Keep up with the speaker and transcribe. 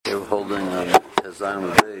They were holding on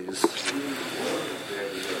Zayin Beis.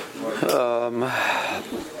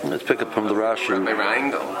 Let's pick up from the Rashi.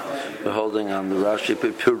 We're holding on the Rashi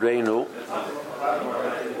Purenu.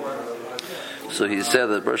 So he said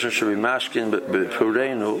that Rosh should be mashkin, but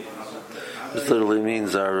Purenu, this literally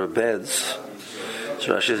means our beds.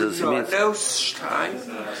 So Rashi says it means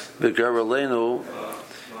Begaralenu,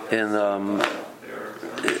 and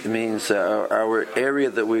it means our area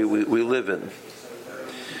that we live in.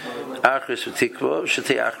 Achris v'tikva,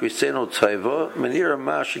 shetei achrisenu taiva, menira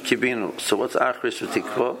ma shekibinu. So what's achris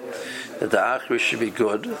v'tikva? That the achris should be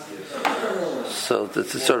good. So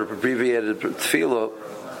that's a sort of abbreviated tefillah.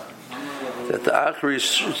 That the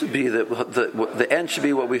achris should be the end should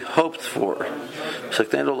be what we hoped for.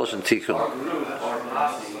 Saknei loshen tikun.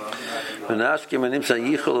 V'naskim animsa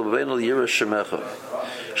yichol v'beinu yirash shemecha.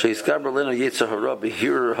 Sheyiskar berlenu yitzah hara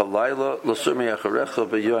b'hir halayla l'sur miyacharecha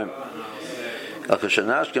b'yoyim. We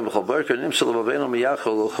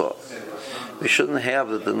shouldn't have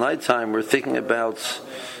that the nighttime we're thinking about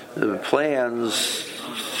plans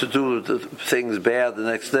to do the things bad the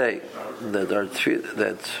next day.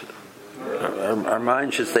 That our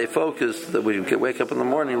mind should stay focused, that we can wake up in the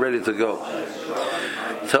morning ready to go.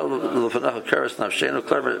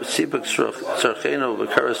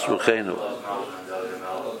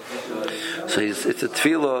 So it's a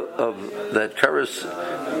tefillah of that karas.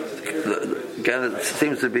 Again, it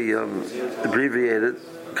seems to be abbreviated.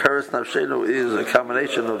 Karas nafshenu is a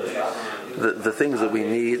combination of the things that we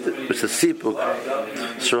need, which is sipuk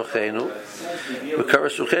srochenu. But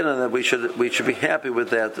karas srochenu, that we should be happy with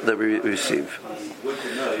that we receive.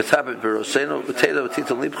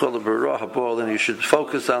 And you should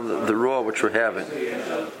focus on the raw which we're having.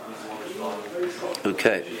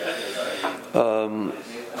 Okay.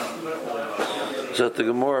 So the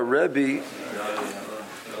Gemara Rebbe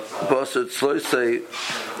Basar Tzloisei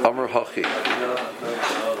Amar Hachi.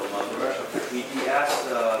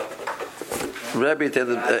 Rebbe at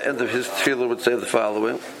the end of his tefillah would say the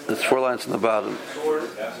following. There's 4 lines in the bottom.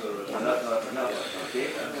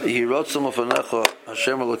 He wrote some of Anecha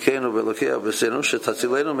Hashem Elokeinu V'Elokei Avosenu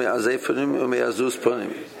Shetatzilenu Me'azei Panim U'Me'azus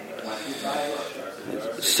Panim.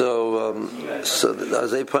 So the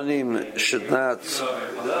Azei Panim should not,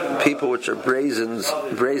 people which are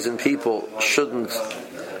brazen people shouldn't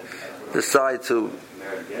decide to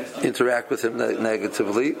interact with him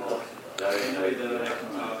negatively.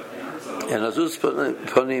 And Azus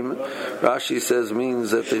Panim, Rashi says,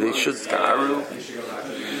 means that they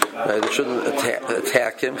shouldn't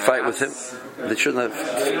attack him, fight with him. They shouldn't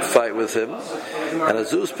fight with him. And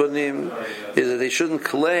Azus Panim is that they shouldn't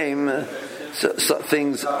claim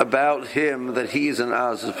things about him that he is an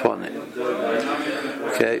az upon him.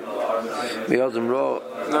 Okay. They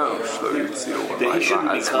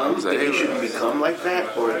shouldn't become like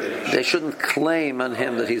that, or they shouldn't claim on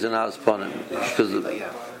him that he's an az upon him, because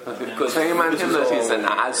claim on him that he's an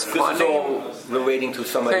az upon him, relating to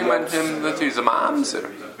somebody else. Claim on him that he's a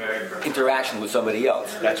mamzer. Interaction with somebody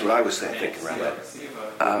else. That's what I was thinking around that.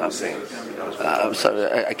 I'm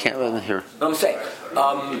sorry, I can't really hear. I'm saying.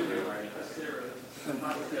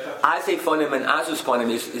 Azei Panim and Azus Panim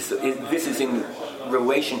this is in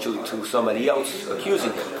relation to somebody else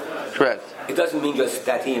accusing him. Correct. It doesn't mean just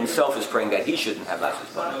that he himself is praying that he shouldn't have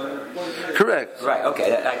Azus Panim. Correct. Right.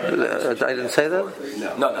 Okay. I didn't say that.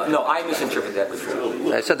 No. I misinterpreted that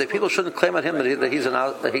before. I said that people shouldn't claim on him that he is an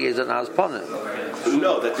az Panim.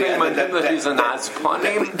 No, that claim on him that he's an az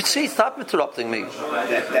Panim. See, stop interrupting me.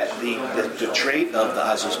 That the trait of the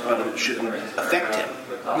Azus Panim shouldn't affect him.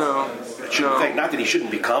 No. Not that he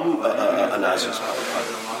shouldn't become an Azus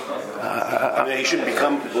Panim. I mean, he shouldn't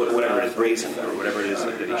become whatever it is, brazen, or whatever it is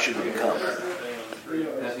that he shouldn't become.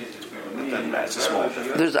 That's a small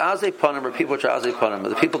difference. There's Azei Panim, or people which are Azei Panim.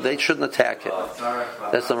 The people, they shouldn't attack him.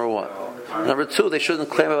 That's number 1. Number 2, they shouldn't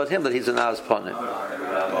claim about him that he's an Az Panim.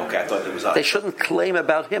 Okay, I thought there was. They shouldn't claim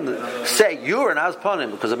about him. Say, you're an Az Panim,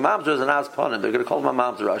 because a mamzer is an Az Panim. They're going to call him a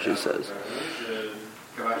mamzer, Rashi says.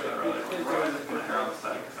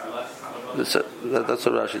 That's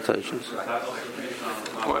what Rashi teaches.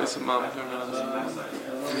 Why is the mamzer?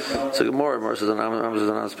 So Gemara says an mamzer is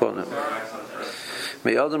an Az Panim.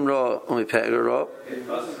 Me Adam Ra, me Pegar Ra,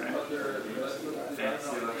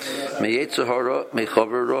 me Yetzer Hara, me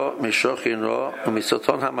Chaver Ra, me Shochin Ra, and me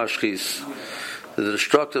Satan HaMashchis, the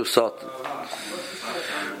destructive Satan.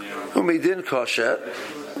 Me Din Kosher,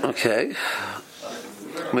 okay.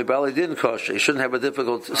 Me Bali Din Kosher. He shouldn't have a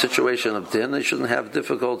difficult situation of Din. He shouldn't have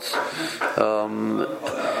difficult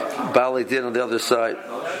Bali Din on the other side.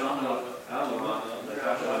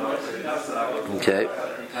 Okay.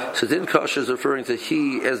 So din kasha is referring to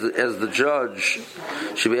he as the judge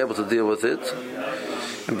should be able to deal with it.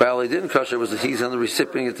 And Bali din kasha was that he's on the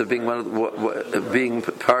recipient of being being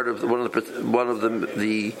part of one of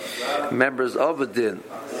the members of a din.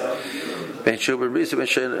 Whether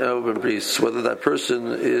that person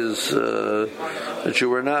is a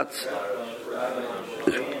Jew or not.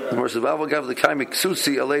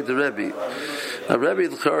 Now, Rebbe,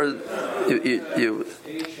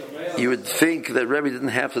 you would think that Rebbe didn't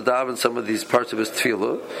have to daven some of these parts of his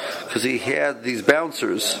tefillah because he had these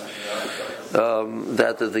bouncers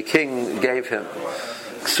that the king gave him.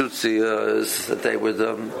 Ksutsi is that they would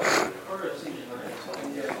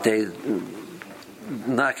they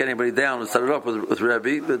knock anybody down and start it up with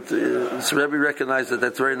Rebbe, but so Rebbe recognized that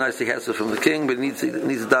that's very nice. He has it from the king, but he needs to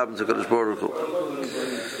daven to Kodesh Baruch Hu.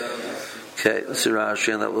 Okay,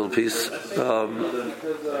 Sirashi on that little piece.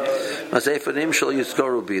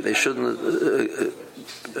 They shouldn't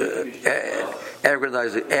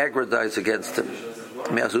aggrandize against him.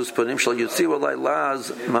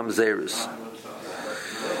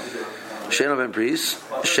 Sheno ben Bris,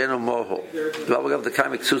 Sheno Moho.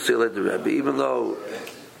 Even though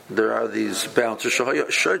there are these bouncers,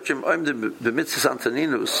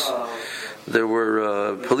 there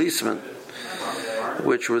were policemen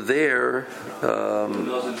which were there,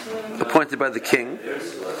 appointed by the king,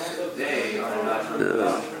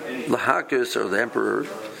 the Hakas or the emperor,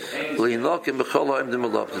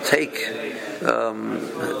 to take,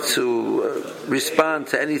 to respond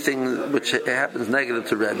to anything which happens negative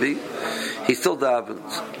to Rebbe. He still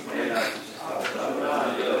davens.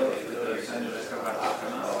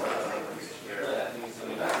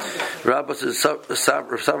 Rabbi says,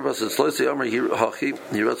 "Sloisi Omer Hachi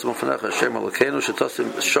Yiratzim Ufanecha Hashem Elokeinu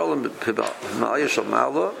Shetosim Shalom Ma'aya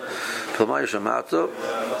Shalmala P'Ma'aya Shamata."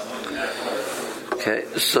 Okay,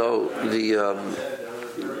 so the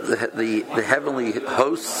heavenly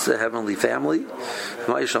hosts, the heavenly family,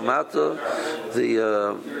 P'Ma'aya Shamata, the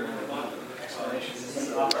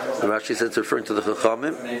Rashi says it's referring to the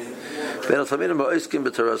Chachamim. Ben Atamidim Ba'Oiskim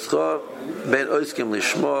B'Tarascha, Ben Oiskim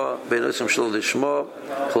Lishma, Ben Oiskim Shlo Lishma,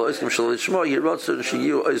 Kol Oiskim Shlo Lishma, Yiratzon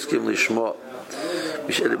Shiyu Oiskim Lishma.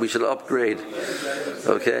 We should upgrade.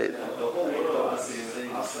 Okay.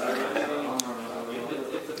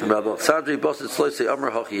 Rabbi Sadri Bosit Sloisei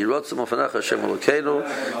Amar Hachi Yiratzon Ufanecha Hashem Elokeinu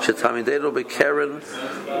Shetamidenu B'Keren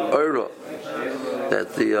Oira. That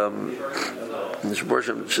the this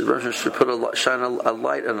worship should shine a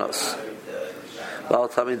light on us. And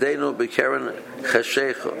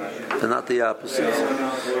not the opposite.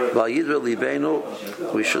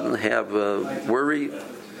 We shouldn't have worry.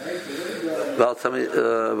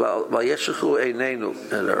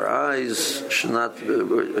 And our eyes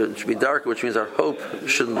should be darker, which means our hope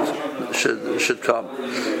should come.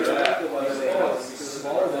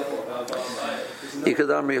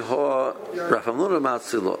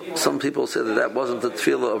 Some people say that wasn't the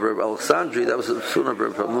tefillah of Rabbi Alexandri, that was the tefillah of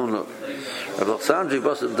Rabbi Hamnuna. Rabbi Alexandri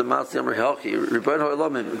wasn't the Matzi Amar Halchi.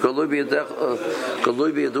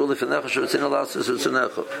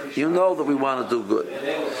 You know that we want to do good.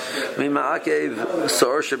 The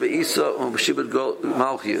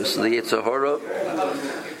Yetzirah,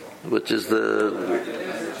 which is the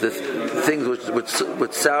things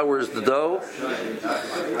which sours the dough,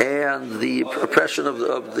 and the oppression of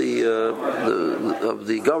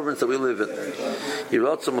the governments that we live in.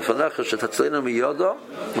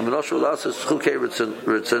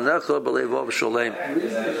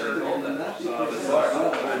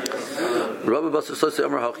 Rabbi Basar Sosi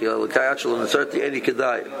Amar Hachi Alakai Achal Natsarti Eni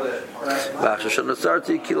Kedai Vachashan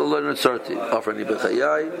Natsarti Kilo Lo Natsarti Afrani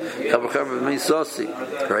Bechayai Kavachar V'Misosi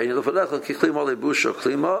Reini Lefanecha Kiklim Olei Busho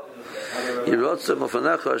Klima Yirotzem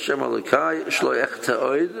Lefanecha Hashem Alakai Shlo Ech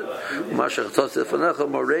Ta'oid Mashach Tosi Lefanecha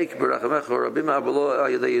Moreik B'Rachamecha Rabim Abelo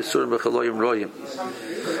Ayadei Yisurim B'Chaloyim Royim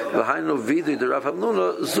V'Hainu Vidui the Rav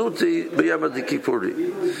Hamnuna Zuti B'Yama Dikipuri.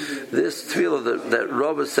 This tefillah that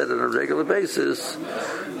Rabbi said on a regular basis,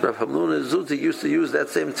 Rav Hamnuna Zuti used to use that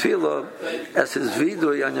same tefillah as his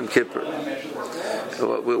vidui on Yom Kippur.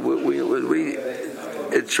 We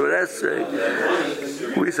in Shores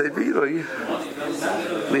we say vidui.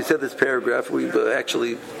 We said this paragraph. We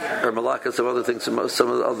actually are malaka some other things, some of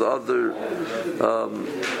the other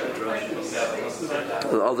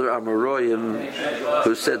Amoraim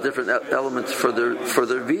who said different elements for their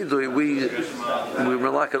vidui. We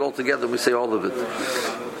malak it all together. And we say all of it.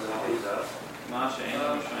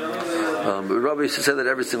 Rabbi used to say that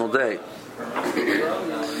every single day.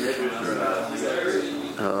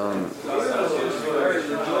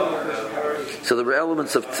 So there were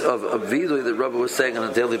elements of vidui that Rabbi was saying on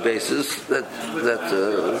a daily basis that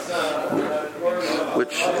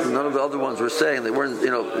which none of the other ones were saying. They weren't,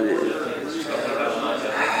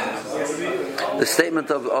 the statement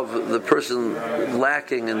of the person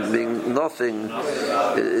lacking and being nothing,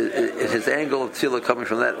 his angle of tefillah coming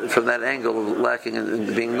from that angle of lacking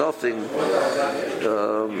and being nothing.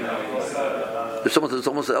 There's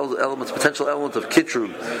almost an potential element of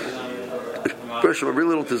kitrug. Person, I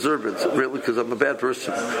really don't deserve it, really, because I'm a bad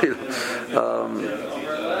person.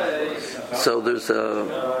 So there's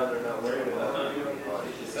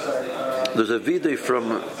a video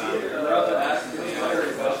from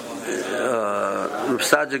Rav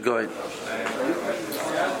Sadia going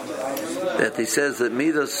that he says that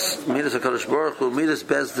Midas HaKadosh Baruch Hu, Midas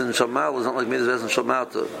Bezdin Shamal is not like Midas Bezdin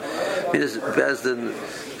Shalmata. Midas Bezdin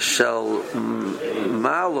Shal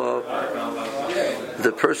Mala,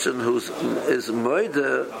 the person who is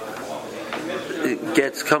Moida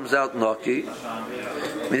comes out Naki.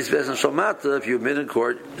 Midas Bezdin Shalmata, if you admit in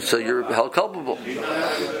court, so you're held culpable.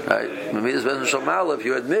 Right? Midas Bezdin Shalmala, if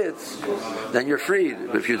you admit, then you're freed.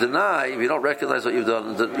 But if you deny, if you don't recognize what you've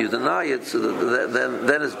done, you deny it, so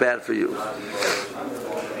then it's bad for you.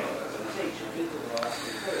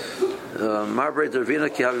 Marbrei Dervina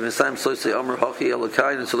ki havi mesayim soisei Amr Hachi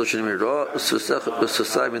Elokai and Solution Miro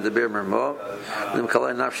Susayim in the Bear Mermo Lim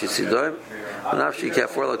Kalai Nafshi Sidoim Nafshi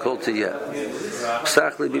Kafor Lakol Tiyeh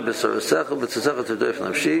Sachli Bi Besar Sechel B'Tzachah Terdoif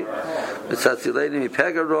Nafshi B'Tzatzileni Mi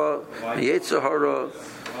Pegaro Mi Yetzer Hara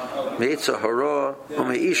Mi Isha Ro'ah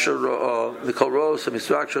Mikol Ro'os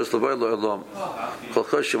HaMisvakshos L'Voy Lo Elom Kol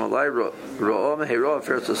Choshim Alai Ro'ah Mehi Ro'ah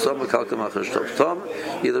Fertz Osom Mekalka Machash Tov Tom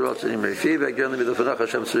Either Ro'ah Tzanim Reifi V'Agyon L'Midu Fenach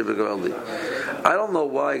Hashem Tzuri B'Gavali. I don't know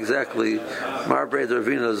why exactly Marbrei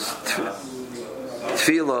Dervina's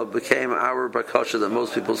tefillah became our bakasha that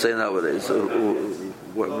most people say nowadays.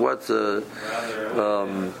 What was the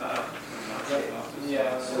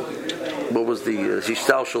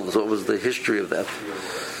Shishtalshul? What was the history of that?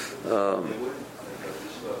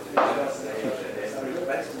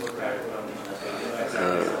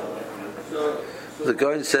 The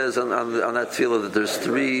Gaon says on that tefillah that there's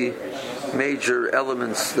three major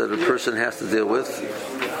elements that a person has to deal with.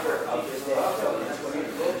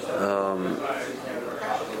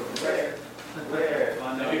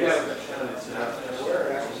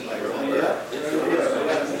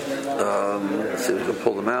 Let's see if we can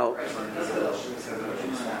pull them out.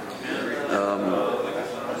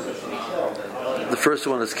 The first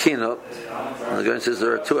one is kina. And the guy says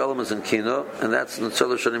there are two elements in kina, and that's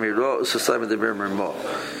Nitzal Shanim Yiro, Susayim the Bir Mermo.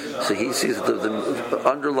 So he sees that the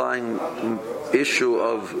underlying issue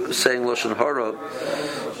of saying Lashon Hara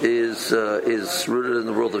is rooted in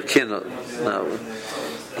the world of kina. Now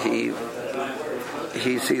he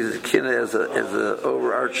sees kina as a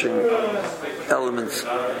overarching element.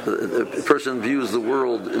 A person views the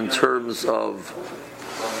world in terms of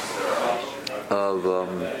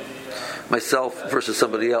myself versus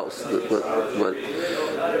somebody else.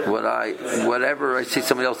 Whatever I see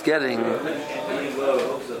somebody else getting,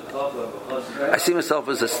 I see myself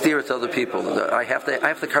as a steer to other people. I have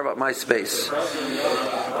to carve out my space.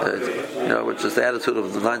 Which is the attitude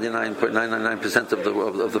of the 99.999%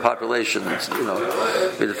 of the population.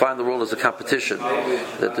 We define the world as a competition.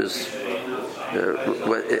 That there's.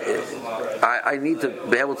 I need to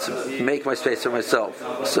be able to make my space for myself.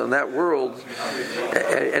 So in that world,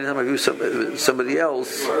 anytime I view somebody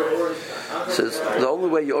else, says the only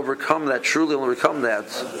way you truly overcome that,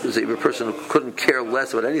 is that you're a person who couldn't care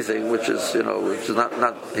less about anything, which is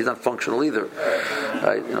not he's not functional either.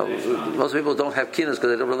 Right? Most people don't have kinas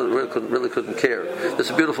because they really couldn't care. There's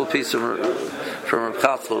a beautiful piece from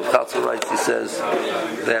Chatzel. Chatzel writes. He says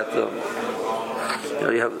that.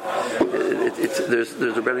 You have there's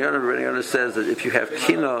a Rebbe Yonah says that if you have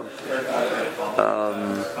kina,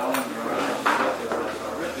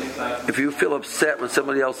 if you feel upset when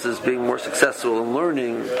somebody else is being more successful in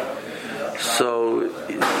learning, so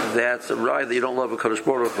that's a ride that you don't love a Kadosh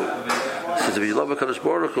Baruch Hu. Says if you love a Kadosh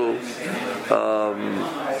Baruch Hu,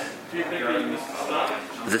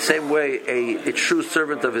 the same way a true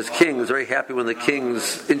servant of his king is very happy when the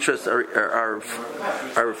king's interests are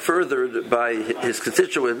furthered by his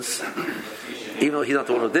constituents, even though he's not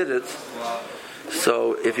the one who did it.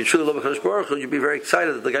 So if you truly love a Kadosh Baruch Hu, you'd be very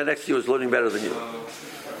excited that the guy next to you is learning better than you.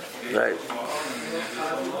 Right?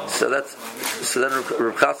 So then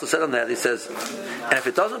Rav Chassidus said on that, he says, and if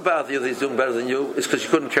it doesn't bother you that he's doing better than you, it's because you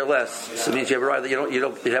couldn't care less. So it means you have a right that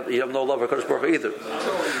you have no love for Kadosh Baruch Hu either.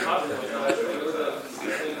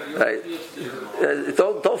 Right?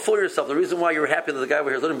 Don't fool yourself. The reason why you're happy that the guy over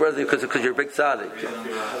here is learning better than you because you're a big tzaddik.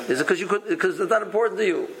 Is it because it's not important to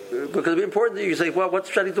you? Because it'd be important to you. You say, well, what's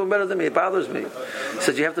tzaddik doing better than me? It bothers me. He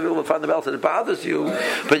says you have to be able to find the balance that it bothers you,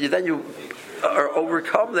 but then you or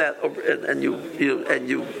overcome that, and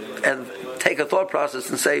you take a thought process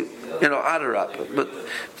and say, Adarab, but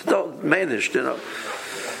don't manage,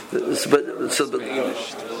 But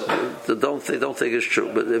don't think it's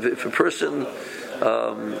true. But if a person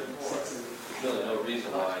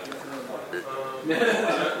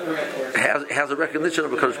has a recognition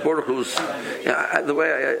of a Kadosh Baruch Hu's, the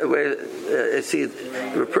way I see it,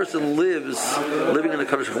 if a person living in a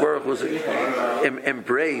Kadosh Baruch Hu's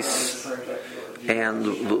embrace and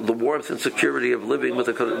the warmth and security of living with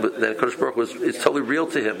that Kadosh Baruch Hu is totally real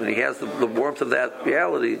to him, and he has the warmth of that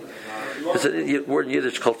reality. There's a word in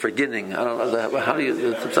Yiddish called forginning. I don't know how do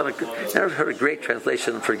you. I've never heard a great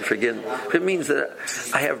translation for forgin. It means that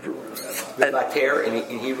I have. Vivater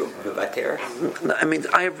in Hebrew. Vivater. I mean,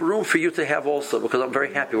 I have room for you to have also, because I'm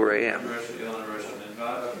very happy where I am.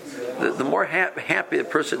 The more happy a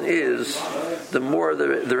person is, the more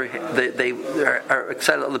they are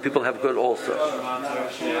excited other people have good also.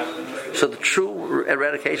 So the true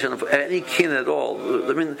eradication of any kin at all.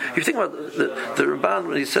 I mean, if you think about the Ramban,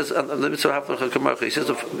 when he says, he says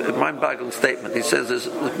a mind-boggling statement. He says there's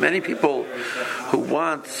many people who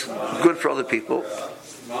want good for other people,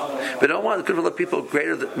 but don't want good for other people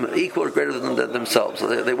equal or greater than themselves. So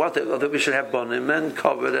they want that we should have banim and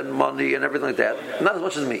covet and money and everything like that. Not as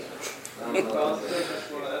much as me.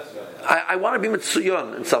 I want to be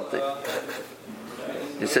mitzuyon in something.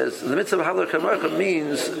 He says the mitzvah of Havla Kamarcha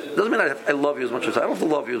means doesn't mean I love you as much as I don't have to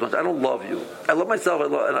love you as much. I don't love you. I love myself.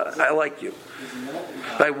 And I like you.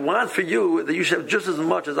 But I want for you that you should have just as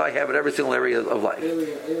much as I have in every single area of life,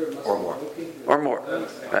 or more.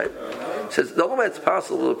 Right? He says the only way it's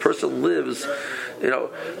possible a person lives.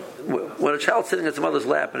 When a child's sitting at his mother's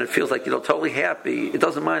lap and it feels like totally happy, it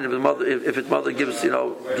doesn't mind if its mother gives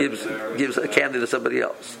a candy to somebody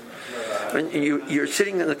else. When you're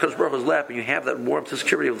sitting in the Kadosh Baruch Hu's lap and you have that warmth and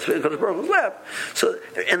security of the Kadosh Baruch Hu's lap, so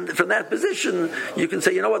and from that position you can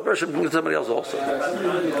say, Baruch Hu, with somebody else also.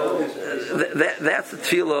 That's the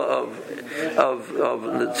tefillah of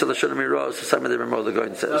the Tzilashon Mirah, Simon the Ramah the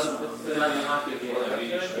Goin says.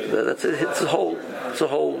 That's it. It's a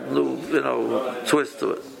whole new twist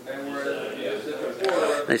to it.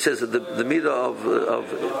 And he says that the midah of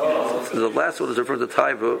the last one is referring to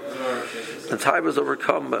taiva, and taiva is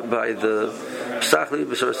overcome by the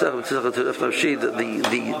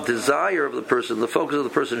desire of the person. The focus of the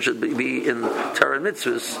person should be in Torah and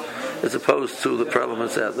mitzvahs, as opposed to the problem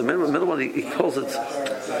it's at. The middle one he calls it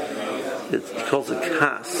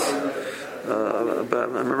kas. But I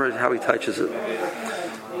remember how he touches it.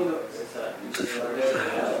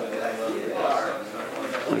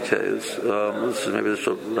 Okay, this is maybe this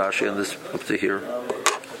Rashi and this up to here.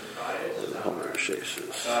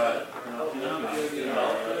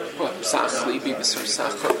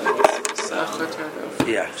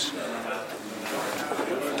 Yeah.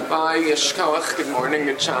 Good morning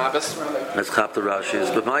and Shabbos. Let's cop the Rashi's.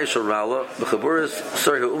 But my Sharala, the Chaburis,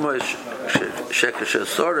 sorry, Umash Shekasha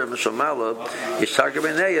Sorim, Shamala, Yishtarga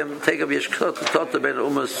Benayim, take up Yishkot, Tota Ben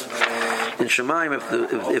Umas in Shemaim,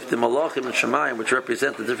 if the Malachim in Shemaim, which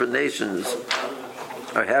represent the different nations,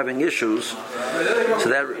 are having issues, so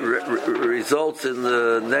that results in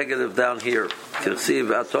the negative down here. So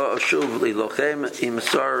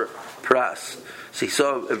he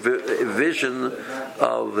saw a vision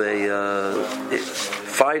of a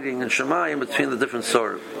fighting in Shemayim between the different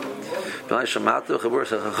sort. The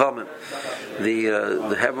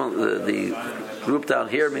group down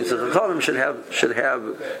here means that the Chachamim should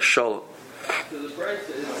have shalom.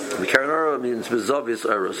 The Karen Ora means Bezovis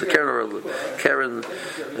Ora. So Karen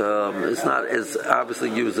is not as obviously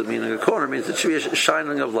used as meaning a corner, means it should be a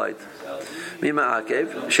shining of light. Mima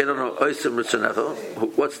Akev, Shedono Oisim Ritzanecho,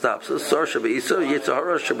 what stops us? Sor Shabbaiso,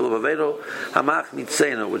 Yitzhahara, Shabbalavaveno, Hamach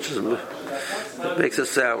Mitzeno, which makes us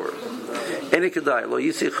sour. Any Kedai, Lo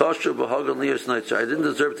Yisi Choshu, Bahogan Lios Neitzer, I didn't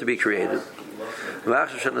deserve to be created.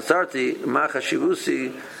 Macha Shanasarti, Macha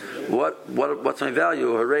Shivusi, what's my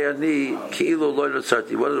value? Hooray ani ki'ilu lo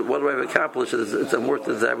notzarti. What do I have accomplished? It's worth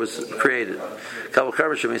that I was created. Kal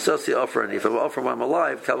v'char shemisasi offer ani. If I'm offered when I'm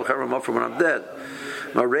alive, kal v'char I'm offered when I'm dead.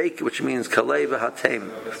 Marek, which means kalei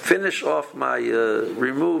v'hatem. Finish off my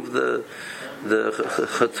remove the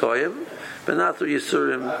chatoyim, but not through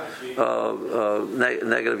yisurim,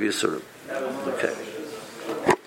 negative yisurim. Okay.